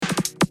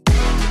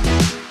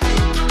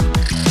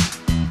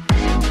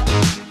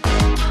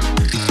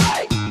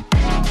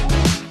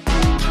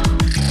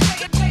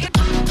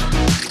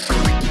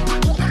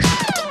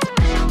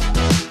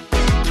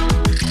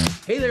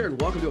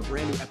welcome to a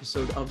brand new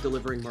episode of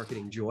Delivering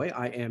Marketing Joy.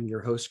 I am your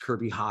host,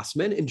 Kirby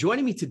Hasseman, and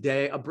joining me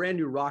today, a brand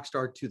new rock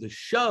star to the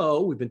show.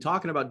 We've been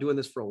talking about doing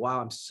this for a while.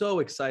 I'm so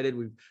excited.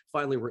 We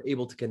finally were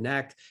able to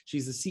connect.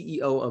 She's the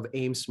CEO of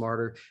Aim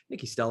Smarter.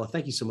 Nikki Stella,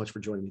 thank you so much for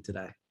joining me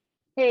today.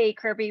 Hey,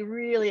 Kirby,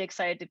 really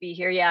excited to be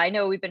here. Yeah, I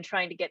know we've been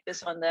trying to get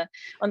this on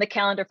the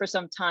calendar for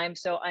some time,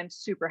 so I'm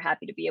super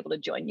happy to be able to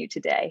join you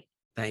today.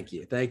 Thank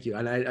you. Thank you.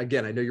 And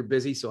again, I know you're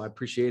busy, so I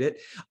appreciate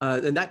it.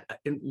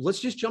 And let's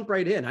just jump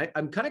right in.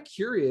 I'm kind of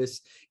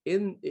curious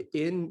in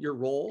your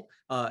role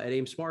at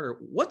Aim Smarter,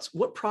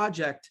 what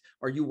project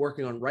are you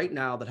working on right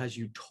now that has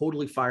you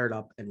totally fired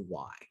up, and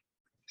why?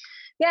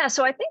 Yeah,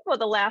 so I think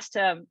the last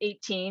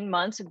 18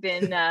 months have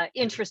been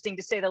interesting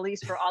to say the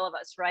least for all of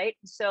us, right?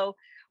 So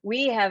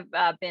we have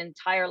been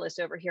tireless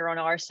over here on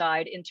our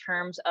side in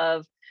terms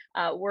of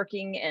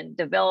working and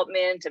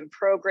development and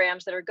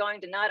programs that are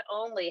going to not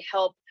only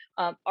help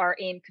our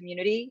AIM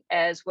community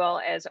as well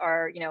as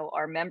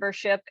our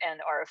membership and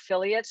our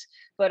affiliates,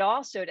 but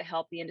also to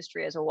help the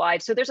industry as a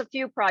wide. So there's a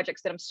few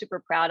projects that I'm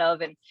super proud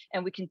of,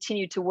 and we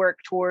continue to work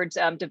towards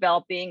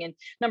developing. And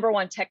number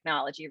one,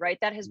 technology, right?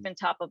 That has been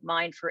top of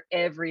mind for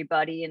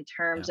everybody in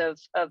terms of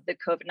the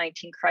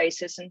COVID-19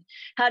 crisis, and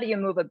how do you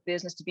move a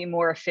business to be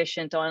more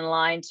efficient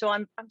online? So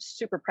I'm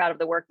super proud of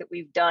the work that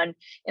we've done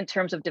in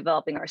terms of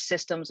developing our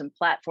systems and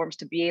platforms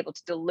to be able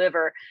to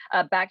deliver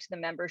back to the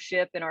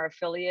membership and our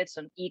affiliates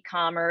on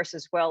e-commerce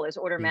as well as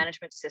order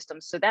management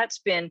systems. So that's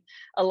been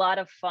a lot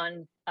of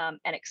fun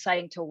and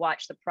exciting to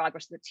watch the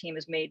progress the team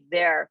has made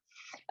there.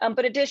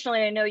 But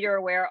additionally, I know you're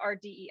aware, our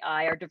DEI,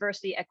 our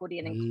Diversity, Equity,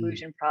 and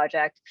Inclusion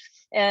project.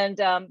 And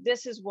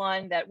this is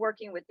one that,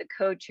 working with the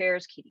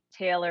co-chairs, Katie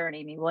Taylor and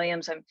Amy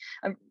Williams,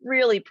 I'm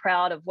really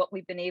proud of what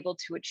we've been able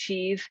to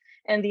achieve,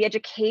 and the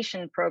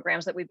education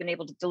programs that we've been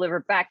able to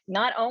deliver back,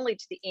 not only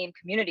to the AIM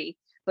community,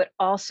 but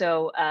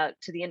also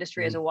to the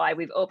industry as a wide.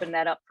 We've opened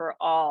that up for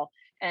all,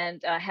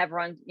 and have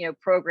run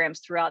programs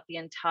throughout the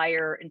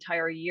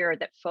entire year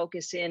that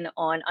focus in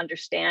on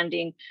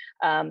understanding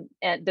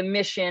and the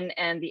mission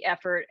and the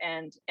effort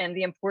and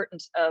the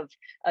importance of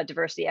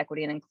diversity,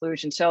 equity, and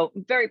inclusion. So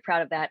I'm very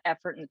proud of that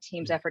effort and the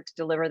team's effort to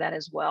deliver that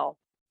as well.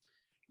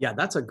 Yeah,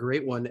 that's a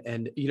great one.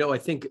 And, I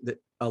think that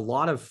a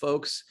lot of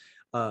folks,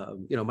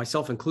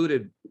 myself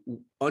included,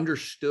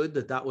 understood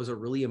that was a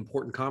really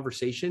important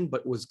conversation,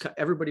 but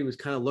everybody was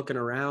kind of looking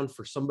around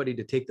for somebody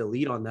to take the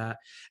lead on that.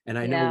 And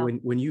I know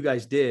when you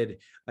guys did,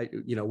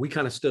 we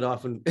kind of stood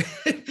off, and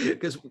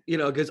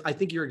because I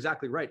think you're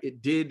exactly right.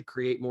 It did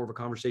create more of a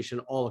conversation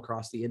all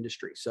across the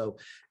industry. So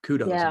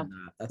kudos on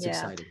that. That's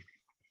exciting.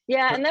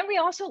 Yeah, and then we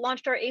also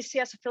launched our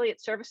ACS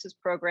Affiliate Services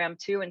program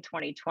too in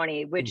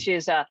 2020, which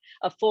is a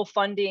full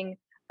funding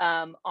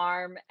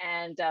arm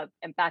and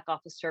back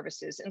office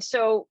services. And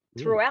so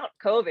throughout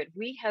COVID,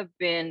 we have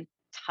been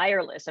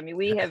tireless. I mean,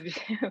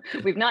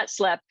 we've not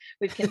slept.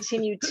 We've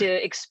continued to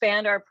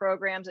expand our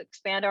programs,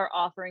 expand our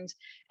offerings,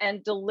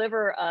 and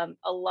deliver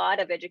a lot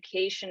of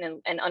education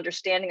and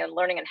understanding and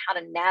learning on how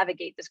to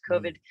navigate this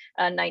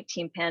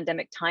COVID-19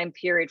 pandemic time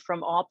period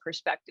from all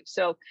perspectives.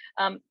 So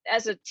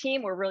as a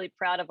team, we're really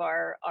proud of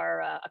our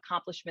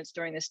accomplishments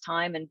during this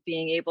time, and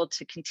being able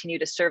to continue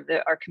to serve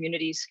our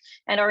communities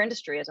and our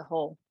industry as a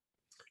whole.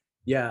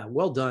 Yeah,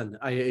 well done.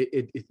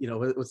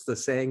 What's the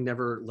saying?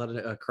 Never let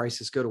a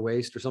crisis go to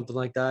waste, or something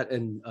like that.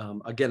 And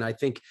again, I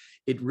think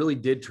it really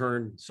did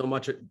turn so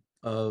much.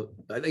 I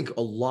think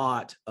a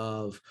lot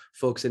of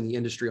folks in the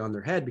industry on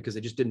their head, because they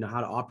just didn't know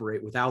how to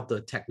operate without the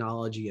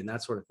technology and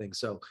that sort of thing.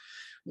 So,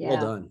 well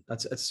done.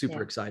 That's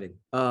super exciting.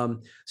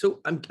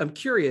 So I'm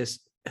curious,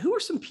 who are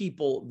some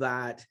people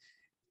that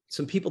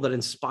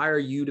inspire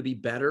you to be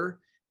better,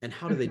 and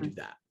how do they do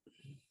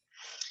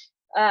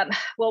that?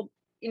 Well,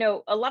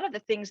 a lot of the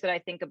things that I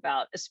think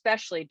about,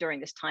 especially during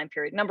this time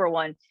period, number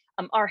one,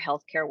 our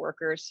healthcare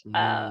workers,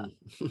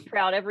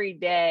 proud every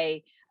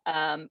day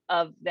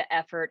of the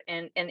effort,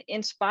 and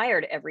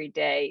inspired every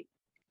day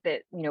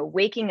that,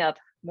 waking up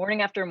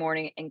morning after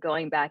morning and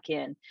going back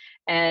in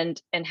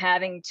and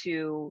having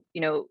to,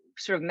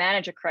 sort of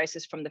manage a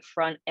crisis from the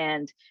front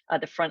end,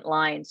 the front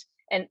lines.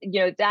 And,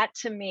 that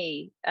to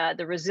me,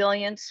 the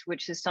resilience,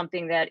 which is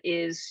something that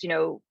is,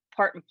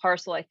 part and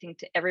parcel, I think,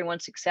 to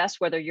everyone's success,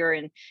 whether you're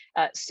in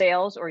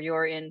sales or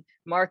you're in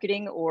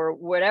marketing or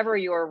whatever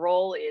your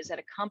role is at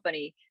a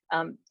company,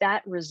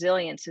 that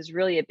resilience is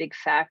really a big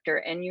factor.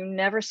 And you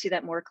never see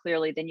that more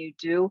clearly than you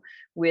do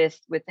with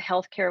the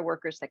healthcare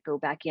workers that go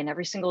back in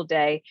every single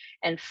day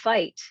and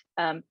fight,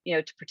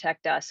 to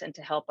protect us and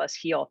to help us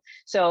heal.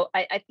 So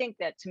I think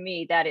that, to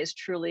me, that is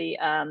truly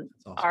awesome.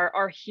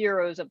 Our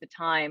heroes of the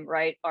time,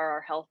 right, are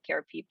our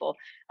healthcare people,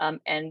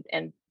 and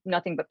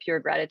nothing but pure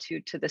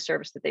gratitude to the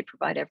service that they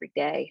provide every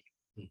day.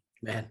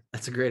 Man,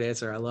 that's a great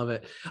answer. I love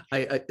it.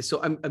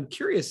 So I'm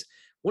curious.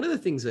 One of the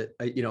things that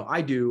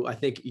I do, I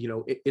think,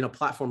 in a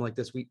platform like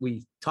this,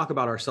 we talk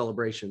about our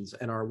celebrations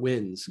and our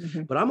wins,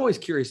 but I'm always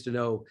curious to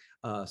know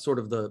sort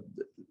of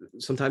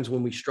sometimes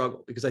when we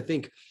struggle, because I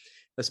think,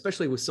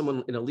 especially with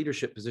someone in a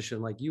leadership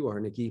position like you are,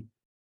 Nikki,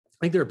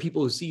 I think there are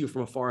people who see you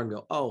from afar and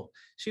go, "Oh,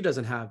 she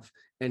doesn't have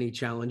any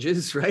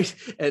challenges, right?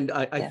 And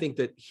I Yeah. think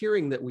that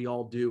hearing that we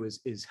all do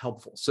is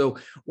helpful. So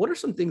what are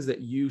some things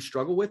that you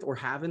struggle with or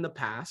have in the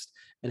past,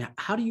 and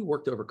how do you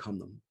work to overcome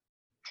them?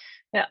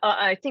 Yeah,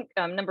 I think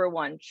number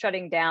one,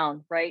 shutting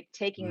down, right?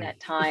 Taking Mm. that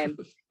time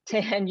to,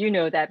 and you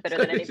know that better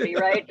than anybody,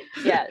 right?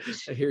 Yeah,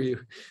 I hear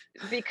you.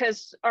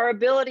 because our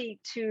ability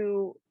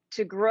to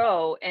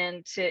grow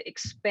and to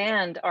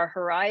expand our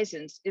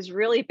horizons is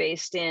really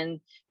based in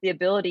the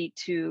ability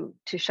to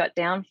shut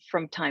down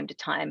from time to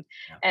time.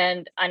 Yeah.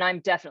 And I'm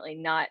definitely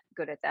not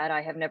good at that.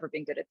 I have never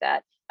been good at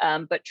that.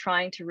 But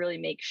trying to really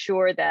make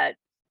sure that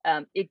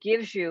it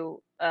gives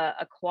you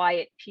a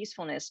quiet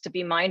peacefulness to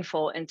be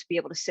mindful and to be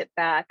able to sit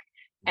back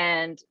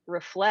and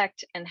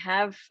reflect and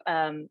have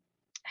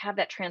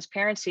that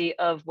transparency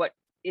of what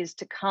is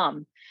to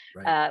come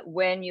Right.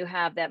 when you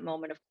have that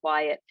moment of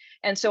quiet.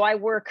 And so I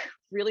work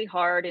really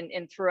hard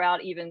and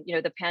throughout even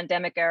the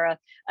pandemic era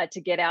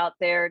to get out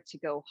there, to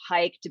go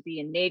hike, to be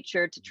in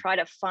nature, to try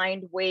to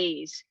find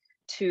ways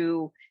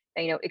to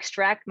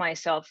extract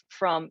myself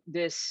from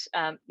this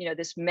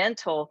this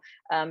mental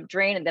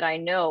drain, and that I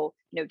know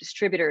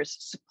distributors,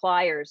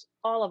 suppliers,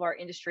 all of our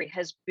industry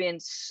has been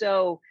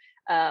so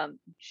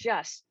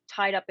just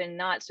tied up in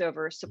knots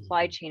over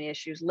supply Mhm. chain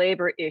issues,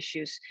 labor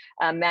issues,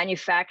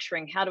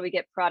 manufacturing. How do we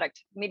get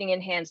product, meeting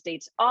in hand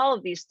states, all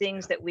of these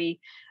things Yeah. that we,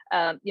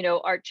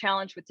 are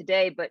challenged with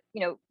today. But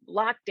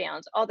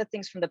lockdowns, all the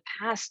things from the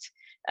past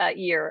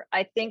year.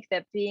 I think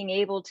that being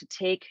able to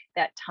take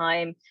that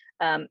time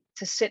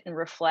to sit and Yeah.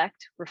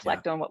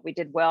 reflect on what we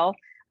did well,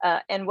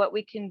 and what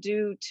we can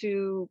do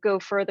to go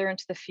further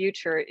into the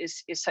future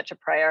is such a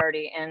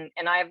priority. And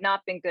I have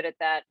not been good at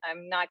that.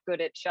 I'm not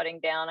good at shutting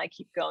down. I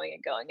keep going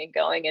and going and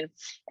going. And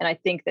I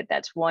think that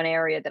that's one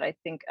area that I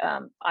think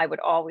I would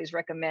always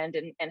recommend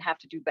and have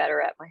to do better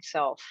at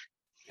myself.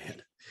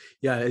 Man.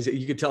 Yeah, as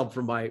you could tell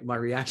from my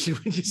reaction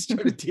when you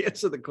started to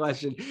answer the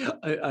question,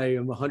 I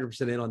am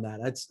 100% in on that.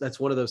 That's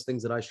one of those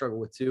things that I struggle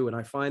with too, and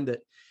I find that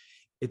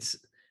it's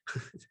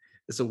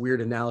it's a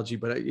weird analogy,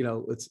 but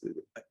it's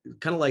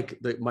kind of like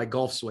my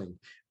golf swing.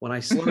 When I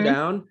slow Hmm.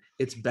 down,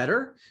 it's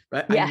better,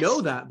 right? I know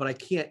Yes. that, but I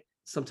can't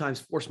sometimes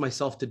force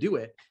myself to do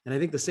it. And I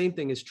think the same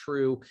thing is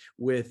true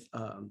with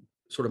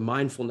sort of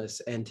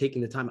mindfulness and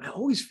taking the time. I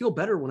always feel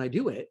better when I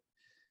do it,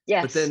 but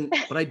Yes. then,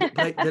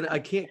 then I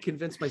can't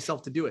convince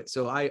myself to do it.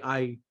 So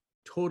I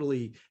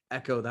totally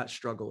echo that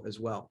struggle as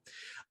well.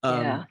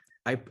 Yeah.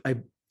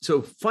 Um,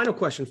 so final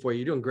question for you.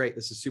 You're doing great.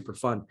 This is super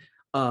fun.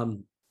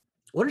 Um,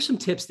 what are some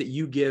tips that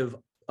you give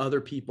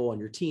other people on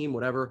your team,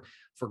 whatever,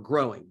 for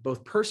growing,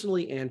 both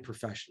personally and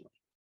professionally?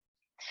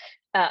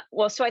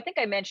 Well, so I think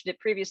I mentioned it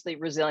previously,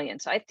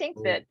 resilience. I think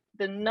that Oh,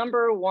 the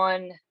number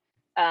one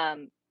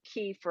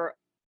key for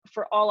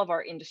all of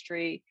our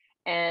industry,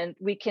 and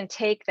we can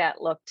take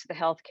that look to the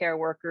healthcare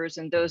workers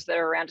and mm, those that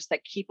are around us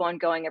that keep on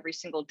going every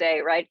single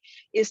day, right?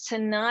 Is to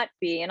not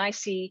be, and I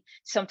see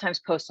sometimes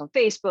posts on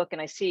Facebook,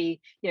 and I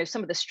see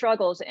some of the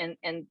struggles and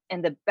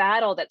the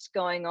battle that's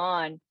going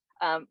on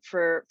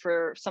for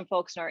some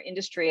folks in our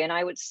industry, and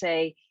I would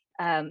say,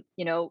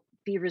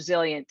 be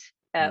resilient.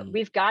 mm,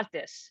 We've got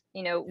this.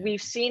 yeah,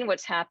 We've seen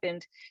what's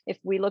happened. If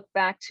we look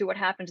back to what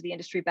happened to the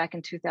industry back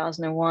in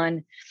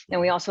 2001,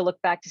 and we mhm, also look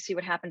back to see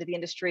what happened to the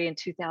industry in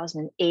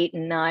 2008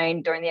 and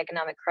 9 during the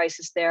economic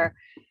crisis there,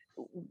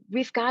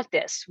 we've got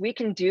this. We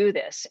can do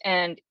this.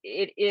 And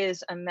it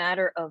is a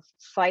matter of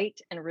fight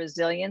and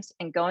resilience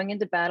and going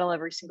into battle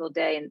every single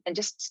day and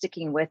just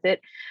sticking with it.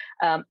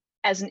 Um,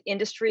 as an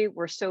industry,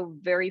 we're so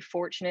very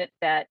fortunate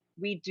that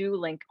we do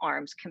link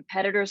arms.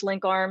 Competitors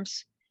link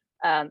arms,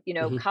 mhm,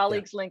 yeah,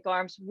 colleagues link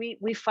arms.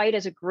 We fight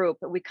as a group,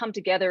 we come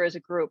together as a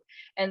group.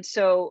 And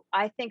so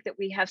I think that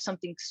we have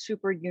something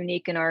super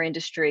unique in our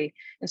industry.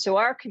 And so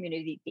our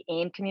community, the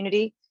AIM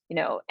community,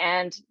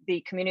 and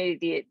the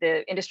community,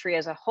 the industry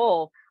as a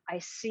whole, I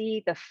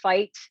see the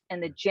fight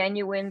and the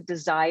genuine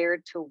desire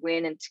to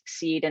win and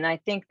succeed. And I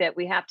think that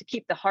we have to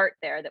keep the heart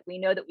there, that we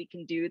know that we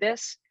can do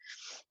this,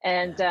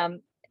 and yeah.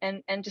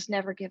 and just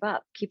never give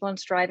up. Keep on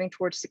striving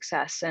towards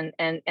success, and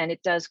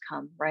it does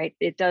come, right?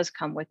 It does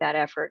come with that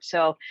effort.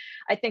 So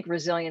I think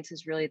resilience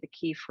is really the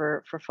key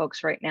for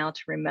folks right now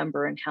to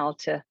remember, and how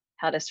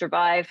to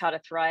survive, how to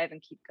thrive,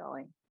 and keep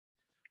going.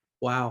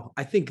 Wow.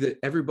 I think that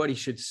everybody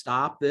should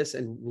stop this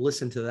and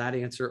listen to that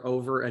answer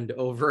over and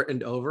over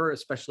and over,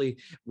 especially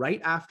right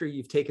after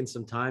you've taken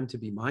some time to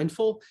be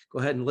mindful. Go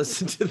ahead and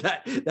listen to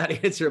that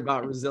answer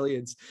about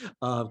resilience,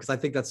 because I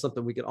think that's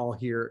something we can all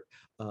hear.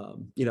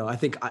 I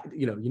think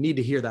you need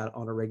to hear that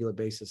on a regular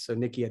basis. So,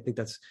 Nikki, I think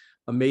that's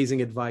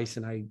amazing advice,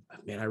 and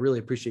I really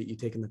appreciate you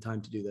taking the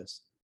time to do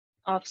this.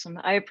 Awesome.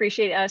 I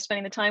appreciate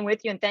spending the time with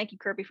you, and thank you,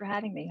 Kirby, for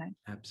having me.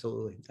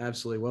 Absolutely,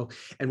 absolutely. Well,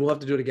 and we'll have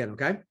to do it again.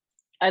 Okay.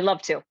 I'd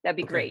love to. That'd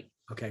be Okay. great.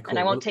 Okay. And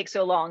I Cool. won't Well, take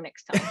so long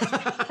next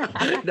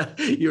time. no,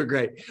 you were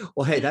great.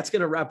 Well, hey, that's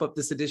going to wrap up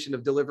this edition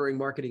of Delivering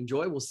Marketing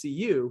Joy. We'll see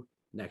you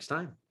next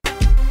time.